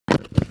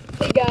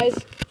Hey guys,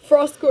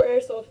 Frostcore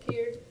Airsoft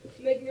here,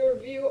 making a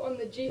review on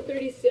the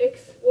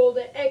G36, well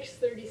the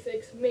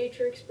X36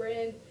 Matrix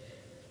brand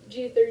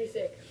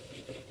G36.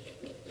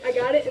 I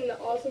got it in the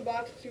awesome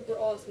box, super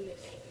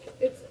awesomeness.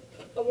 It's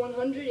a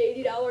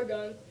 $180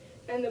 gun,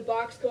 and the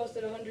box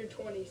costed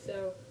 $120,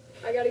 so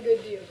I got a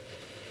good deal.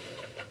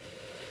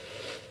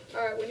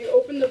 Alright, when you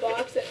open the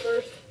box at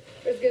first,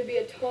 there's going to be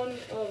a ton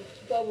of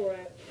bubble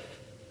wrap.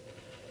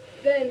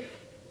 Then,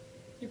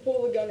 you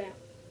pull the gun out.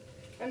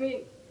 I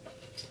mean,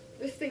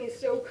 this thing is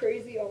so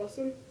crazy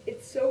awesome.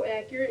 It's so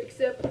accurate,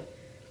 except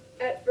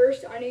at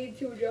first I needed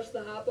to adjust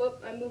the hop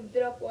up. I moved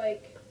it up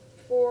like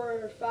 4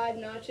 or 5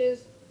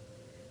 notches.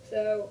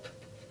 So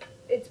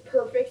it's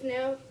perfect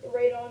now,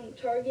 right on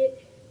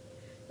target.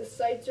 The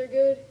sights are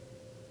good.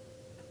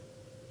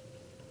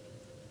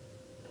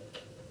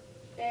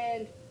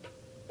 And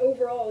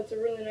overall, it's a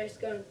really nice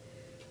gun.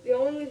 The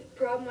only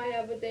problem I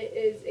have with it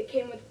is it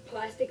came with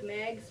plastic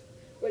mags,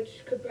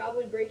 which could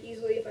probably break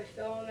easily if I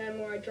fell on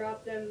them or I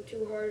dropped them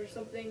too hard or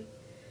something.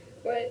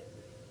 But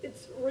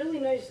it's a really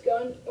nice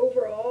gun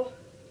overall.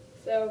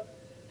 So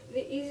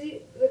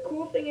the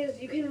cool thing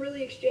is you can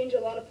really exchange a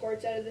lot of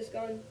parts out of this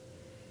gun.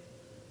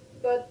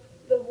 But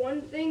the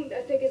one thing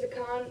I think is a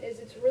con is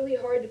it's really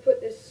hard to put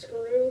this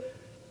screw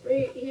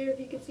right here, if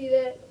you can see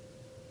that,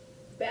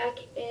 back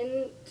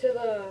into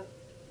the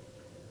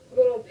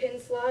little pin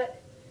slot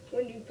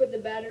when you put the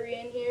battery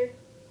in here.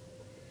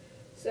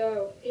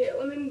 So, here,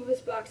 let me move this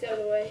box out of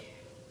the way.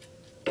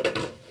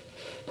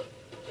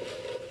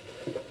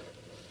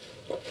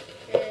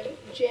 And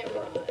jam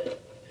rod.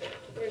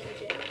 Where's the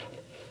jam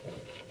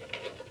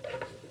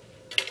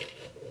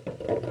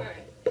rod?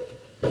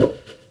 Alright.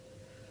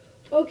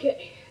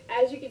 Okay,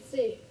 as you can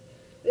see,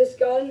 this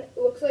gun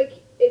looks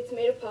like it's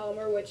made of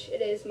polymer, which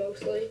it is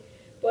mostly,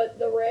 but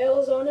the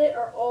rails on it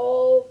are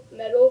all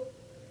metal.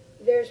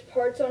 There's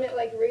parts on it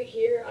like right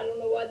here. I don't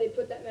know why they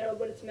put that metal,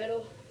 but it's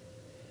metal.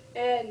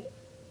 And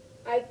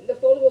the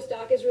foldable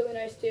stock is really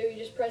nice too. You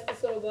just press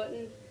this little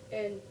button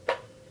and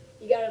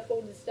you got a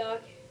folded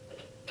stock.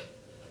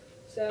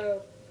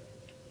 So,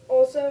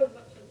 also,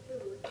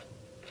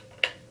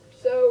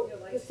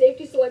 the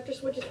safety selector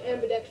switch is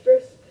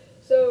ambidextrous.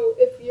 So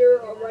if you're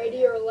a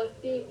righty or a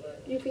lefty,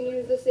 you can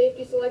use the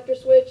safety selector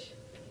switch.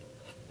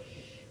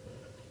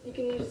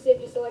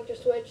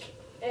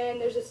 And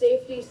there's a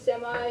safety,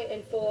 semi,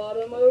 and full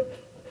auto mode.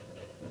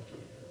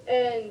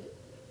 And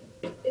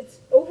it's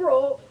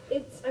overall,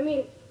 it's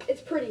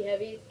pretty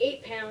heavy.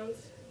 It's 8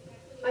 pounds.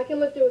 I can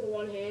lift it with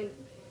one hand,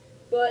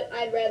 but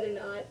I'd rather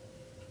not.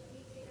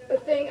 The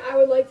thing I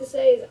would like to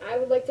say is I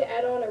would like to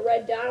add on a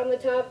red dot on the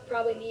top,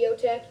 probably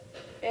Neotech,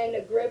 and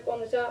a grip on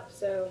the top.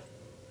 So,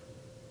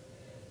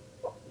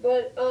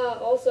 but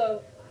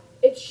also,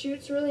 it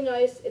shoots really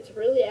nice. It's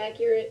really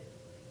accurate.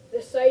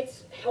 The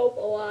sights help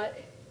a lot.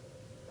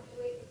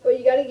 But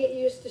you got to get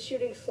used to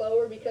shooting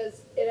slower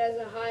because it has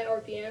a high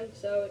RPM,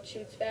 so it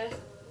shoots fast.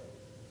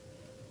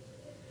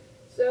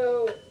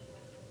 So,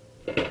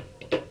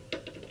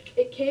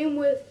 it came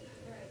with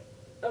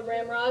a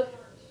ramrod,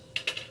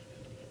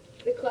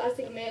 the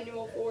classic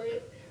manual for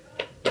it,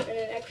 and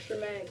an extra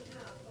mag.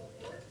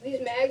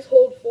 These mags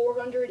hold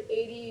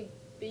 480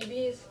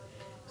 BBs,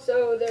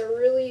 so they're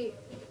really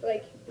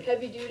like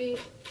heavy duty.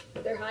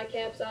 They're high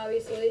caps,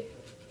 obviously.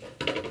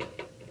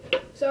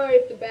 Sorry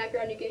if the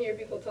background you can hear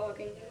people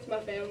talking. It's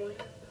my family.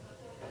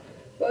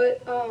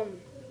 But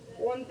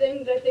one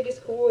thing that I think is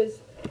cool is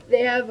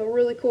they have a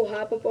really cool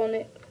hop up on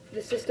it.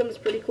 The system is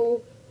pretty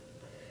cool.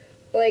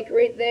 Like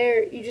right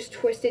there, you just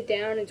twist it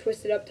down and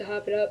twist it up to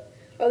hop it up.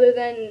 Other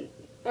than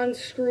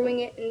unscrewing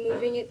it and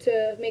moving it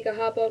to make a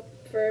hop up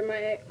for my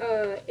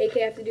AK, I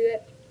have to do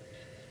that.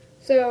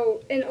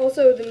 So, and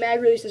also the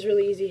mag release is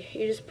really easy.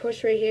 You just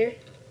push right here.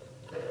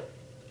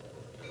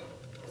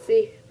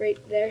 See, right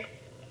there.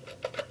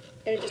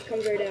 And it just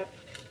comes right out.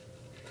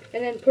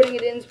 And then putting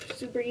it in is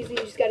super easy. You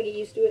just got to get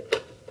used to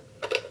it.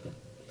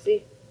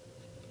 See?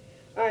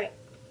 Alright.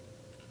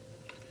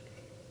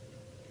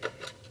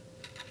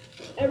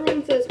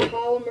 Everyone says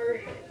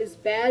polymer is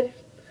bad.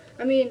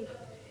 I mean,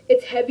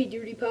 it's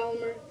heavy-duty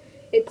polymer.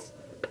 It's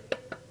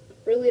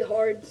really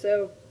hard,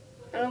 so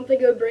I don't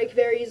think it would break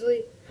very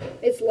easily.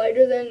 It's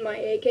lighter than my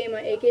AK.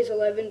 My AK is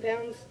 11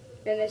 pounds,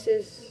 and this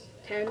is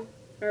 10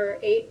 or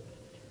 8.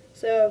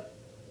 So,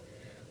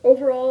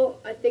 overall,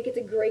 I think it's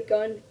a great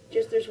gun.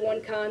 Just there's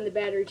one con, the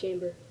battery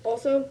chamber.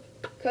 Also,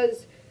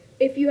 because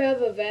if you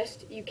have a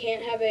vest, you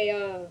can't have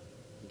a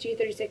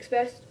G36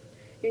 vest.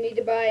 You need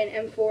to buy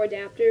an M4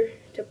 adapter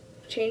to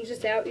change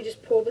this out. You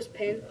just pull this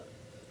pin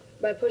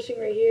by pushing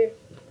right here,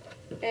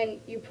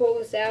 and you pull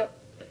this out,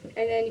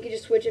 and then you can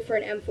just switch it for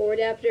an M4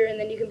 adapter, and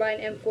then you can buy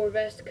an M4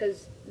 vest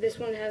because this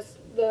one has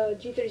the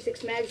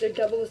G36 mags are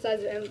double the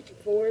size of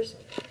M4s,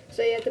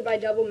 so you have to buy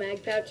double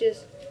mag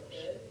pouches.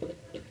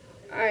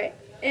 Alright.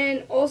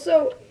 And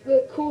also,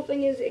 the cool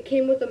thing is it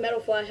came with a metal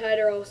flash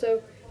hider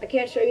also. I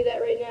can't show you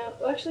that right now.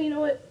 Well, actually, you know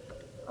what?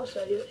 I'll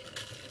show you.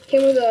 It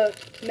came with a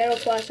metal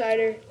flash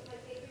hider.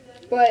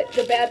 But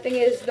the bad thing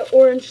is the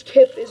orange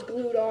tip is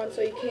glued on,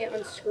 so you can't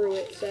unscrew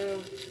it.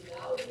 So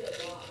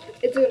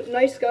It's a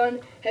nice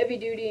gun, heavy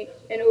duty,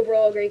 and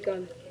overall a great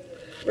gun.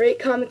 Rate,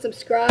 comment,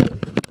 subscribe.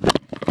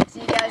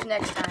 See you guys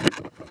next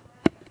time.